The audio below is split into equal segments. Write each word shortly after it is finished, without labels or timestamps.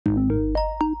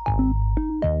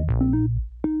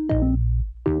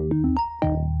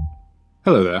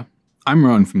Hello there, I'm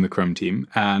Rowan from the Chrome team,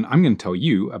 and I'm going to tell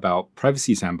you about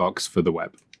Privacy Sandbox for the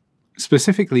web.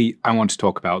 Specifically, I want to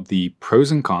talk about the pros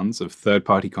and cons of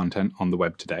third-party content on the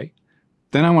web today.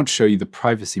 Then I want to show you the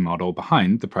privacy model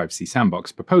behind the Privacy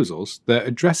Sandbox proposals that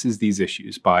addresses these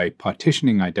issues by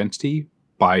partitioning identity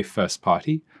by first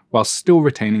party while still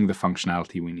retaining the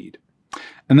functionality we need.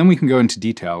 And then we can go into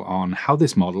detail on how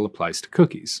this model applies to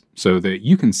cookies so that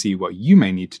you can see what you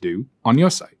may need to do on your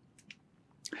site.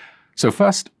 So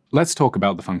first, let's talk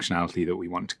about the functionality that we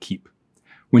want to keep.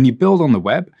 When you build on the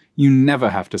web, you never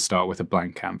have to start with a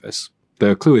blank canvas.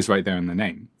 The clue is right there in the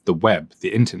name. The web, the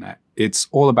internet. It's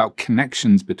all about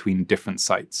connections between different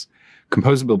sites,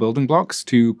 composable building blocks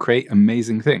to create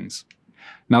amazing things.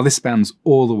 Now this spans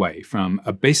all the way from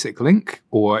a basic link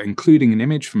or including an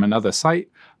image from another site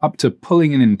up to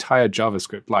pulling an entire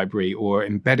JavaScript library or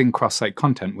embedding cross-site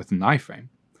content with an iframe.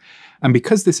 And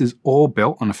because this is all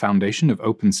built on a foundation of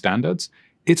open standards,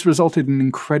 it's resulted in an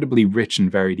incredibly rich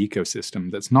and varied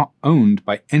ecosystem that's not owned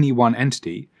by any one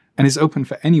entity and is open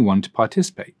for anyone to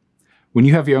participate. When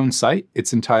you have your own site,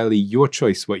 it's entirely your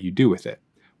choice what you do with it,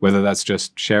 whether that's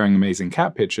just sharing amazing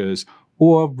cat pictures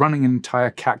or running an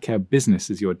entire cat care business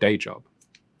as your day job.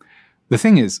 The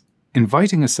thing is,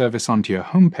 inviting a service onto your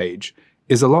homepage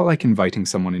is a lot like inviting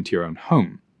someone into your own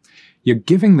home. You're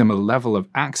giving them a level of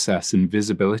access and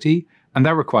visibility, and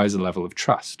that requires a level of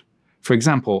trust. For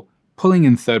example, pulling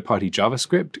in third-party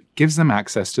JavaScript gives them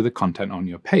access to the content on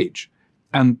your page.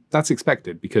 And that's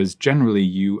expected because generally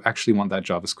you actually want that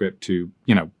JavaScript to,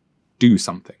 do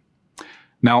something.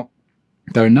 Now,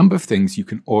 there are a number of things you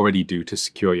can already do to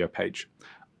secure your page.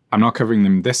 I'm not covering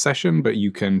them in this session, but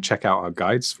you can check out our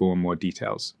guides for more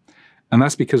details. And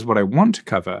that's because what I want to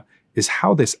cover is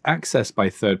how this access by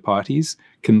third parties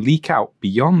can leak out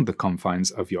beyond the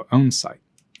confines of your own site.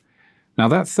 Now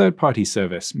that third-party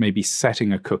service may be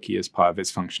setting a cookie as part of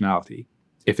its functionality.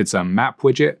 If it's a map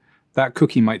widget, that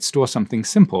cookie might store something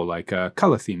simple like a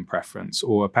color theme preference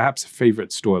or perhaps a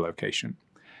favorite store location.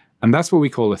 And that's what we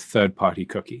call a third-party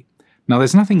cookie. Now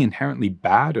there's nothing inherently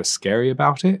bad or scary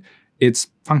about it. It's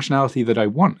functionality that I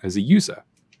want as a user.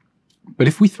 But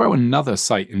if we throw another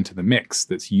site into the mix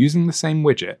that's using the same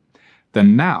widget,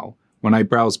 then now, when I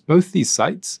browse both these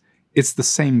sites, it's the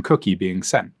same cookie being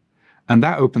sent. And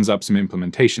that opens up some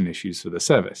implementation issues for the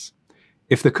service.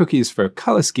 If the cookie is for a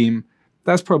color scheme,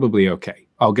 that's probably okay.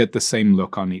 I'll get the same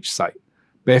look on each site.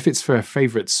 But if it's for a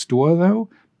favorite store though,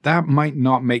 that might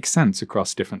not make sense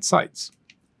across different sites.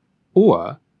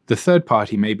 Or the third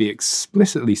party may be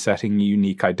explicitly setting a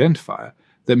unique identifier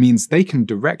that means they can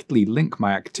directly link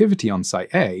my activity on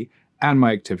site A and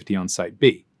my activity on site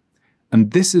B.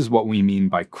 And this is what we mean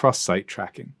by cross-site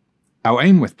tracking. Our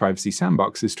aim with Privacy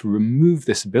Sandbox is to remove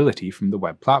this ability from the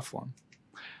web platform.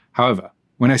 However,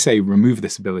 when I say remove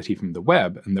this ability from the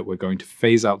web and that we're going to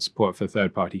phase out support for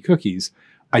third-party cookies,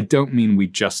 I don't mean we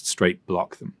just straight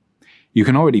block them. You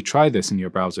can already try this in your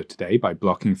browser today by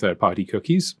blocking third-party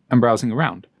cookies and browsing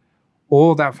around.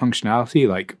 All that functionality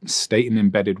like state and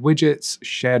embedded widgets,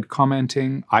 shared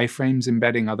commenting, iframes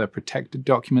embedding other protected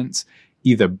documents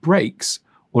either breaks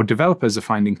or developers are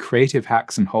finding creative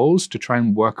hacks and holes to try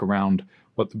and work around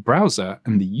what the browser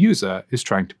and the user is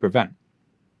trying to prevent.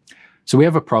 So we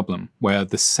have a problem where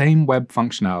the same web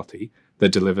functionality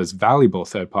that delivers valuable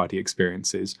third-party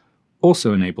experiences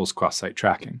also enables cross-site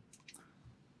tracking.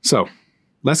 So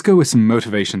let's go with some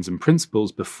motivations and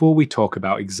principles before we talk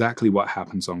about exactly what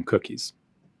happens on cookies.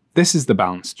 This is the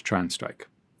balance to try and strike.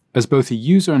 As both a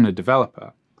user and a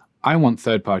developer, I want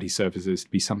third-party services to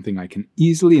be something I can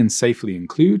easily and safely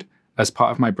include as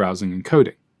part of my browsing and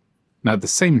coding. Now at the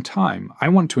same time, I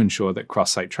want to ensure that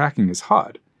cross-site tracking is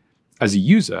hard. As a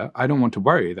user, I don't want to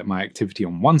worry that my activity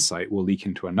on one site will leak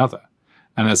into another.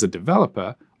 And as a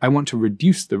developer, I want to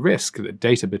reduce the risk that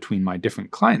data between my different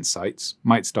client sites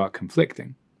might start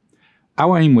conflicting.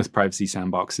 Our aim with Privacy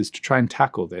Sandbox is to try and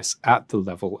tackle this at the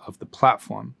level of the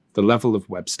platform, the level of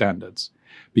web standards,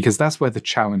 because that's where the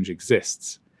challenge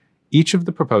exists. Each of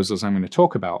the proposals I'm going to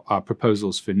talk about are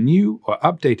proposals for new or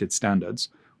updated standards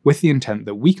with the intent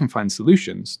that we can find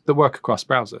solutions that work across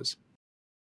browsers.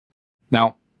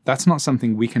 Now, that's not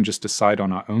something we can just decide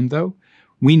on our own though.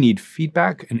 We need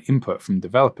feedback and input from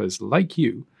developers like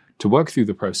you to work through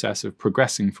the process of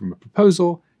progressing from a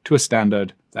proposal to a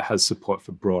standard that has support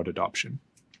for broad adoption.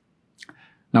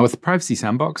 Now with the Privacy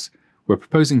Sandbox, we're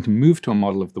proposing to move to a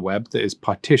model of the web that is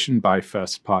partitioned by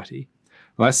first party.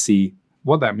 Let's see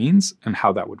what that means and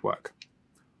how that would work.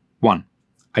 1.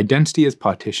 Identity is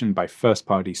partitioned by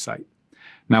first-party site.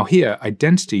 Now here,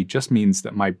 identity just means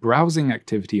that my browsing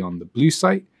activity on the blue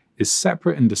site is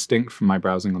separate and distinct from my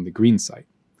browsing on the green site.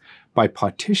 By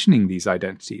partitioning these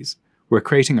identities, we're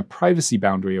creating a privacy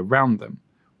boundary around them.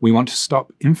 We want to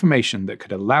stop information that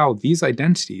could allow these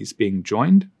identities being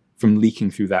joined from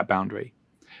leaking through that boundary.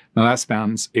 Now that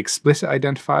spans explicit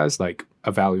identifiers like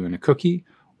a value in a cookie,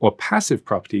 or passive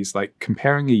properties like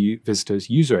comparing a visitor's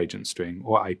user agent string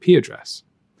or IP address.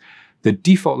 The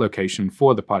default location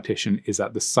for the partition is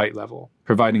at the site level,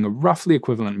 providing a roughly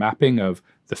equivalent mapping of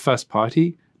the first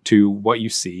party to what you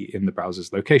see in the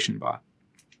browser's location bar.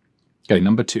 Okay,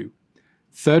 number 2.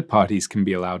 Third parties can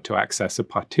be allowed to access a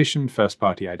partitioned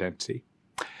first-party identity.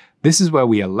 This is where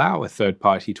we allow a third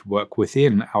party to work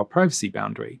within our privacy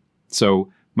boundary.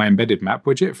 So my embedded map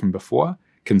widget from before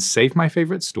can save my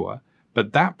favorite store,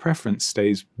 but that preference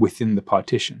stays within the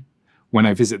partition. When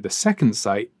I visit the second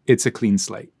site, it's a clean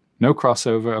slate. No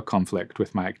crossover or conflict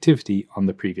with my activity on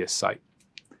the previous site.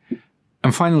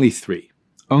 And finally 3.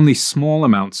 Only small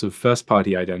amounts of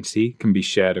first-party identity can be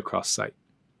shared across site.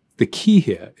 The key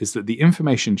here is that the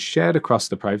information shared across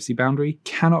the privacy boundary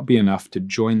cannot be enough to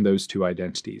join those two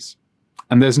identities.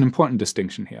 And there's an important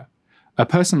distinction here. A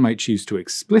person might choose to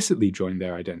explicitly join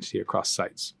their identity across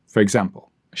sites. For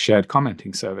example, a shared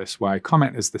commenting service where I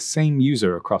comment as the same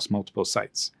user across multiple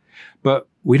sites. But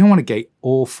we don't want to gate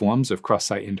all forms of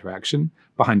cross-site interaction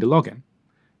behind a login.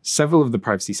 Several of the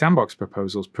Privacy Sandbox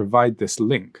proposals provide this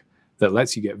link that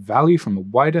lets you get value from a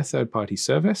wider third-party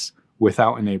service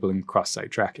without enabling cross-site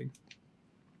tracking.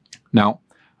 Now,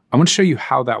 I want to show you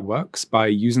how that works by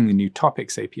using the new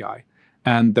Topics API,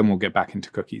 and then we'll get back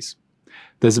into cookies.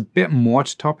 There's a bit more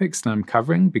to topics than I'm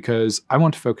covering because I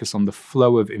want to focus on the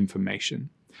flow of information.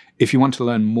 If you want to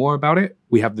learn more about it,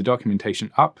 we have the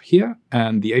documentation up here,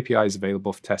 and the API is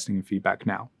available for testing and feedback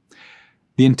now.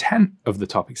 The intent of the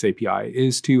Topics API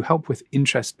is to help with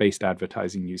interest-based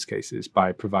advertising use cases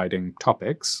by providing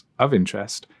topics of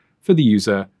interest for the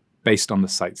user based on the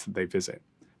sites that they visit,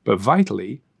 but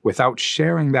vitally, without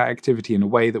sharing that activity in a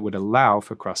way that would allow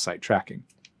for cross-site tracking.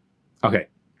 Okay,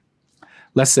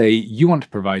 let's say you want to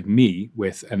provide me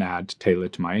with an ad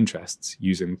tailored to my interests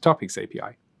using the Topics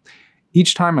API.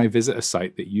 Each time I visit a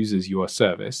site that uses your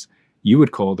service, you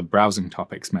would call the browsing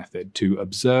topics method to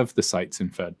observe the site's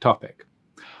inferred topic.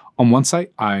 On one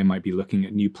site, I might be looking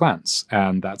at new plants,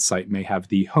 and that site may have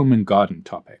the home and garden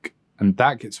topic, and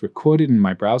that gets recorded in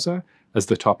my browser as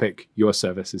the topic your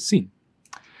service has seen.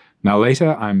 Now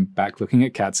later, I'm back looking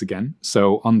at cats again,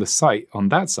 so on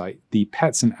that site, the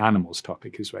pets and animals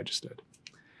topic is registered.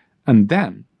 And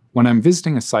then, when I'm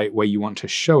visiting a site where you want to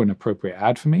show an appropriate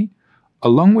ad for me,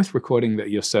 along with recording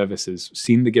that your service has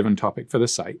seen the given topic for the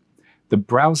site, the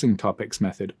browsing topics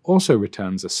method also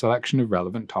returns a selection of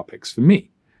relevant topics for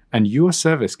me, and your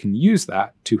service can use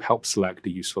that to help select a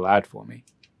useful ad for me.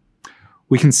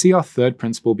 We can see our third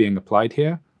principle being applied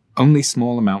here. Only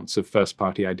small amounts of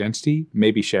first-party identity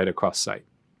may be shared across site.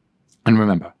 And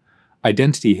remember,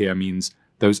 identity here means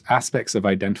those aspects of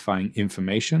identifying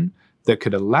information that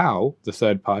could allow the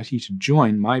third party to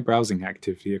join my browsing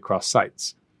activity across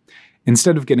sites.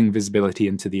 Instead of getting visibility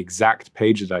into the exact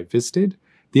page that I visited,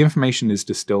 the information is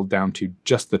distilled down to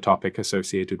just the topic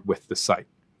associated with the site.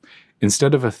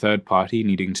 Instead of a third party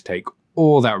needing to take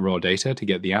all that raw data to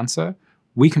get the answer,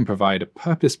 we can provide a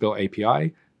purpose-built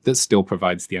API that still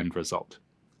provides the end result.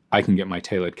 I can get my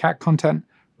tailored cat content,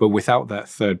 but without that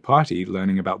third party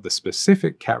learning about the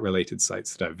specific cat-related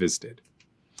sites that I've visited.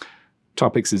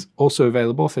 Topics is also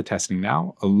available for testing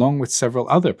now, along with several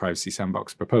other Privacy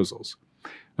Sandbox proposals.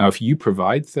 Now, if you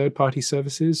provide third-party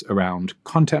services around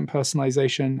content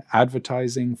personalization,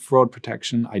 advertising, fraud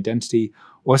protection, identity,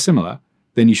 or similar,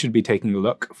 then you should be taking a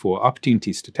look for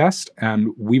opportunities to test, and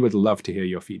we would love to hear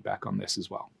your feedback on this as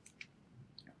well.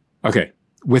 Okay,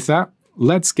 with that,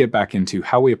 let's get back into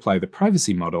how we apply the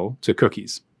privacy model to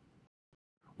cookies.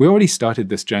 We already started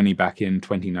this journey back in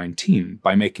 2019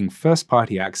 by making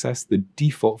first-party access the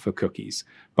default for cookies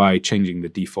by changing the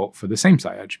default for the same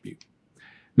site attribute.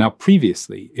 Now,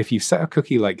 previously, if you set a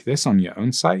cookie like this on your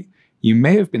own site, you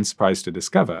may have been surprised to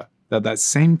discover that that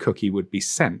same cookie would be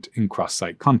sent in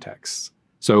cross-site contexts.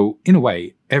 So, in a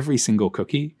way, every single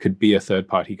cookie could be a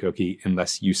third-party cookie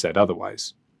unless you said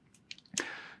otherwise.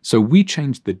 So we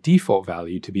changed the default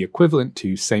value to be equivalent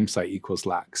to same site equals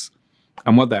lax.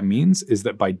 And what that means is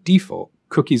that by default,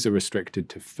 cookies are restricted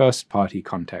to first-party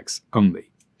contexts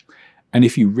only. And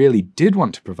if you really did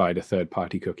want to provide a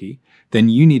third-party cookie, then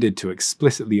you needed to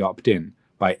explicitly opt in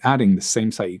by adding the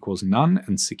same site equals none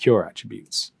and secure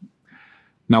attributes.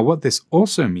 Now, what this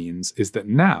also means is that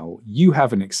now you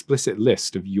have an explicit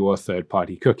list of your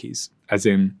third-party cookies, as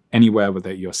in anywhere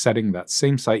where you're setting that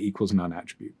same site equals none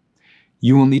attribute.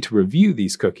 You will need to review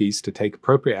these cookies to take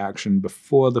appropriate action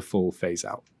before the full phase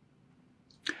out.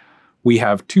 We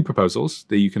have two proposals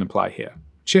that you can apply here,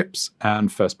 chips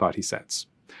and first-party sets.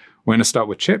 We're going to start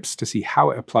with chips to see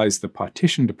how it applies the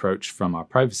partitioned approach from our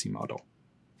privacy model.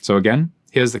 So again,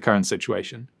 here's the current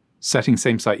situation. Setting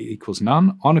same site equals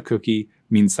none on a cookie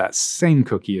means that same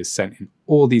cookie is sent in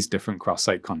all these different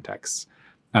cross-site contexts,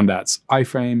 and that's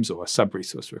iframes or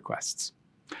sub-resource requests.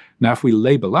 Now, if we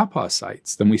label up our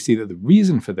sites, then we see that the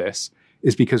reason for this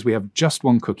is because we have just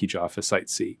one cookie jar for site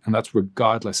C, and that's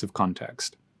regardless of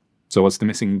context. So what's the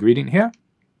missing ingredient here?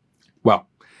 Well,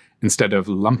 instead of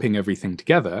lumping everything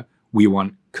together, we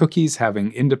want cookies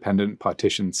having independent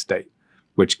partitioned state,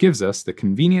 which gives us the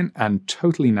convenient and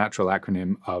totally natural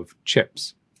acronym of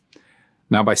chips.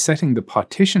 Now, by setting the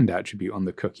partitioned attribute on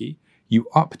the cookie, you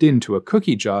opt into a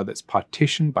cookie jar that's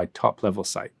partitioned by top-level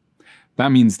site.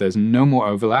 That means there's no more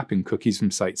overlap in cookies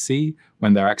from site C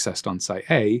when they're accessed on site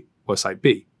A or site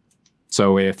B.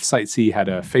 So if site C had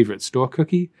a favorite store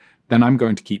cookie, then I'm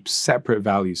going to keep separate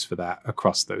values for that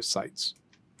across those sites.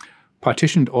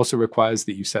 Partitioned also requires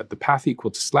that you set the path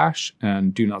equal to /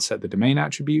 and do not set the domain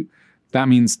attribute. That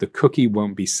means the cookie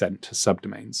won't be sent to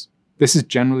subdomains. This is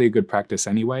generally a good practice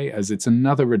anyway, as it's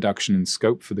another reduction in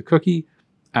scope for the cookie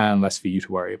and less for you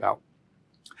to worry about.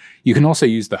 You can also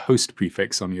use the host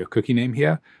prefix on your cookie name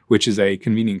here, which is a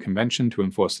convenient convention to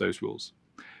enforce those rules.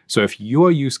 So if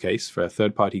your use case for a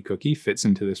third-party cookie fits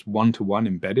into this one-to-one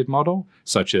embedded model,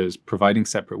 such as providing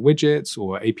separate widgets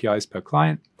or APIs per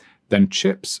client, then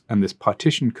chips and this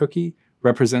partitioned cookie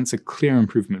represents a clear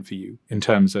improvement for you in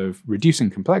terms of reducing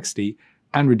complexity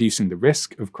and reducing the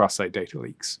risk of cross-site data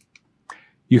leaks.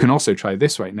 You can also try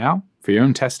this right now. For your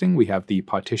own testing, we have the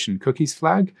partitioned cookies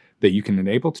flag that you can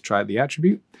enable to try out the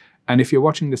attribute. And if you're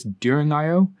watching this during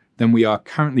I/O, then we are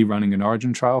currently running an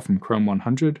origin trial from Chrome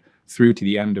 100 through to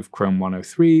the end of Chrome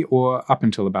 103 or up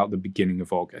until about the beginning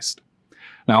of August.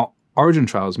 Now, origin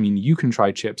trials mean you can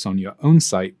try chips on your own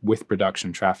site with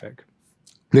production traffic.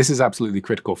 This is absolutely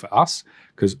critical for us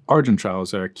because origin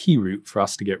trials are a key route for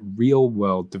us to get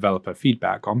real-world developer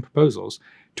feedback on proposals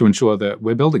to ensure that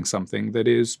we're building something that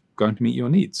is going to meet your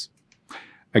needs.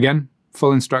 Again,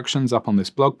 full instructions up on this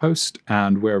blog post,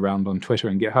 and we're around on Twitter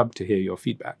and GitHub to hear your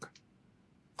feedback.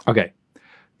 Okay,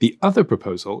 the other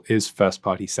proposal is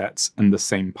first-party sets and the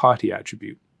same party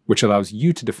attribute, which allows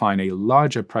you to define a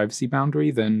larger privacy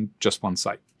boundary than just one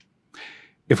site.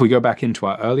 If we go back into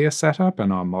our earlier setup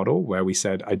and our model where we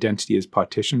said identity is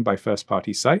partitioned by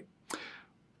first-party site,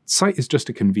 site is just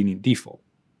a convenient default.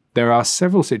 There are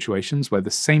several situations where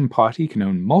the same party can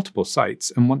own multiple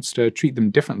sites and wants to treat them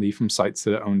differently from sites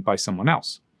that are owned by someone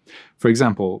else. For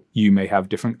example, you may have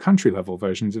different country-level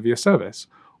versions of your service,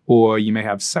 or you may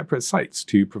have separate sites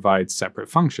to provide separate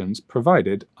functions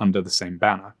provided under the same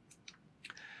banner.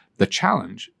 The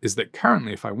challenge is that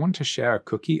currently if I want to share a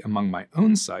cookie among my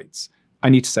own sites, I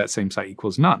need to set same site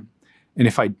equals none. And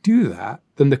if I do that,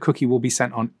 then the cookie will be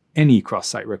sent on any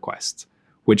cross-site requests,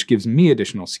 which gives me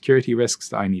additional security risks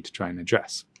that I need to try and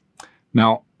address.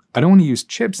 Now, I don't want to use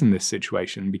chips in this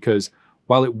situation because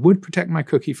while it would protect my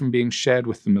cookie from being shared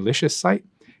with the malicious site,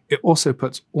 it also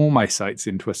puts all my sites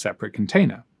into a separate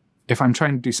container. If I'm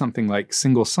trying to do something like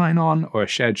single sign-on or a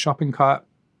shared shopping cart,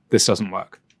 this doesn't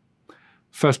work.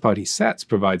 First-party sets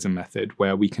provides a method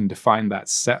where we can define that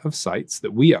set of sites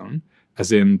that we own,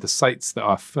 as in the sites that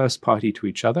are first party to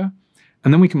each other,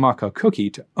 and then we can mark our cookie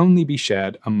to only be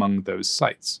shared among those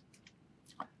sites.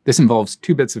 This involves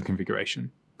two bits of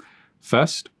configuration.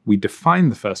 First, we define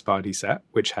the first party set,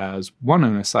 which has one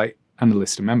owner site and a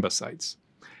list of member sites.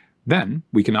 Then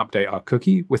we can update our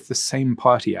cookie with the same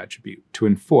party attribute to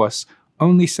enforce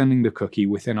only sending the cookie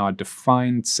within our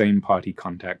defined same party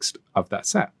context of that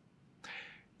set.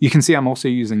 You can see I'm also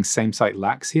using same site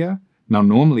lax here. Now,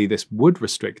 normally this would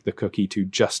restrict the cookie to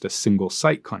just a single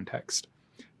site context.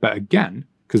 But again,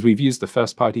 because we've used the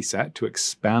first party set to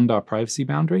expand our privacy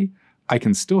boundary, I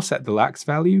can still set the lax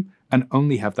value and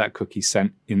only have that cookie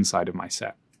sent inside of my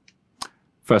set.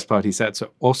 First party sets are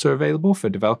also available for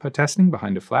developer testing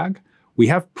behind a flag. We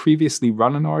have previously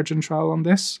run an origin trial on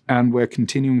this, and we're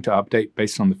continuing to update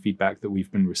based on the feedback that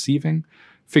we've been receiving,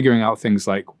 figuring out things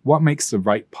like what makes the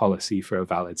right policy for a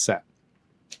valid set.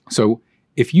 So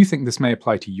if you think this may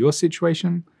apply to your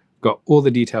situation, got all the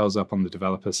details up on the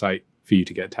developer site for you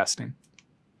to get testing.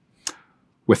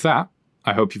 With that,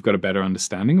 I hope you've got a better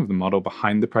understanding of the model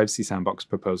behind the Privacy Sandbox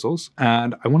proposals,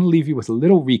 and I want to leave you with a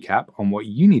little recap on what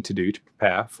you need to do to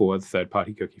prepare for the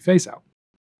third-party cookie phase-out.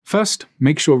 First,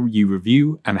 make sure you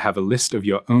review and have a list of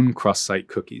your own cross-site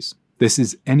cookies. This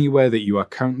is anywhere that you are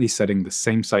currently setting the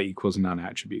same site equals none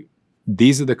attribute.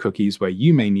 These are the cookies where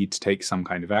you may need to take some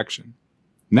kind of action.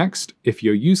 Next, if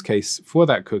your use case for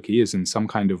that cookie is in some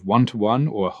kind of one-to-one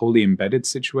or wholly embedded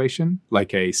situation,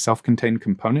 like a self-contained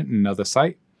component in another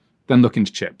site, then look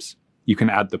into chips. You can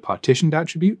add the partitioned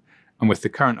attribute, and with the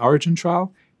current origin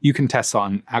trial, you can test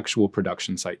on an actual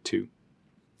production site too.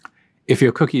 If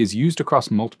your cookie is used across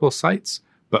multiple sites,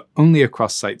 but only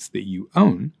across sites that you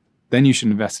own, then you should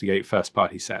investigate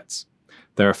first-party sets.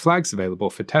 There are flags available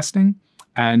for testing,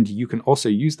 and you can also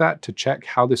use that to check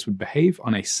how this would behave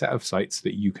on a set of sites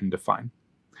that you can define.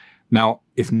 Now,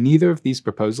 if neither of these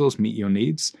proposals meet your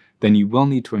needs, then you will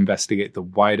need to investigate the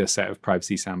wider set of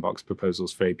Privacy Sandbox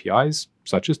proposals for APIs,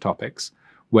 such as topics,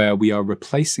 where we are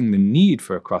replacing the need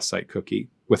for a cross-site cookie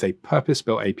with a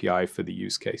purpose-built API for the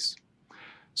use case.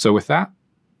 So with that,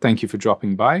 thank you for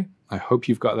dropping by. I hope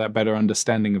you've got that better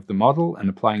understanding of the model and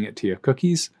applying it to your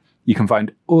cookies. You can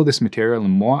find all this material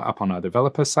and more up on our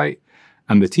developer site,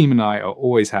 and the team and I are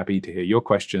always happy to hear your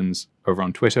questions over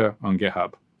on Twitter or on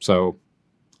GitHub. So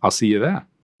I'll see you there.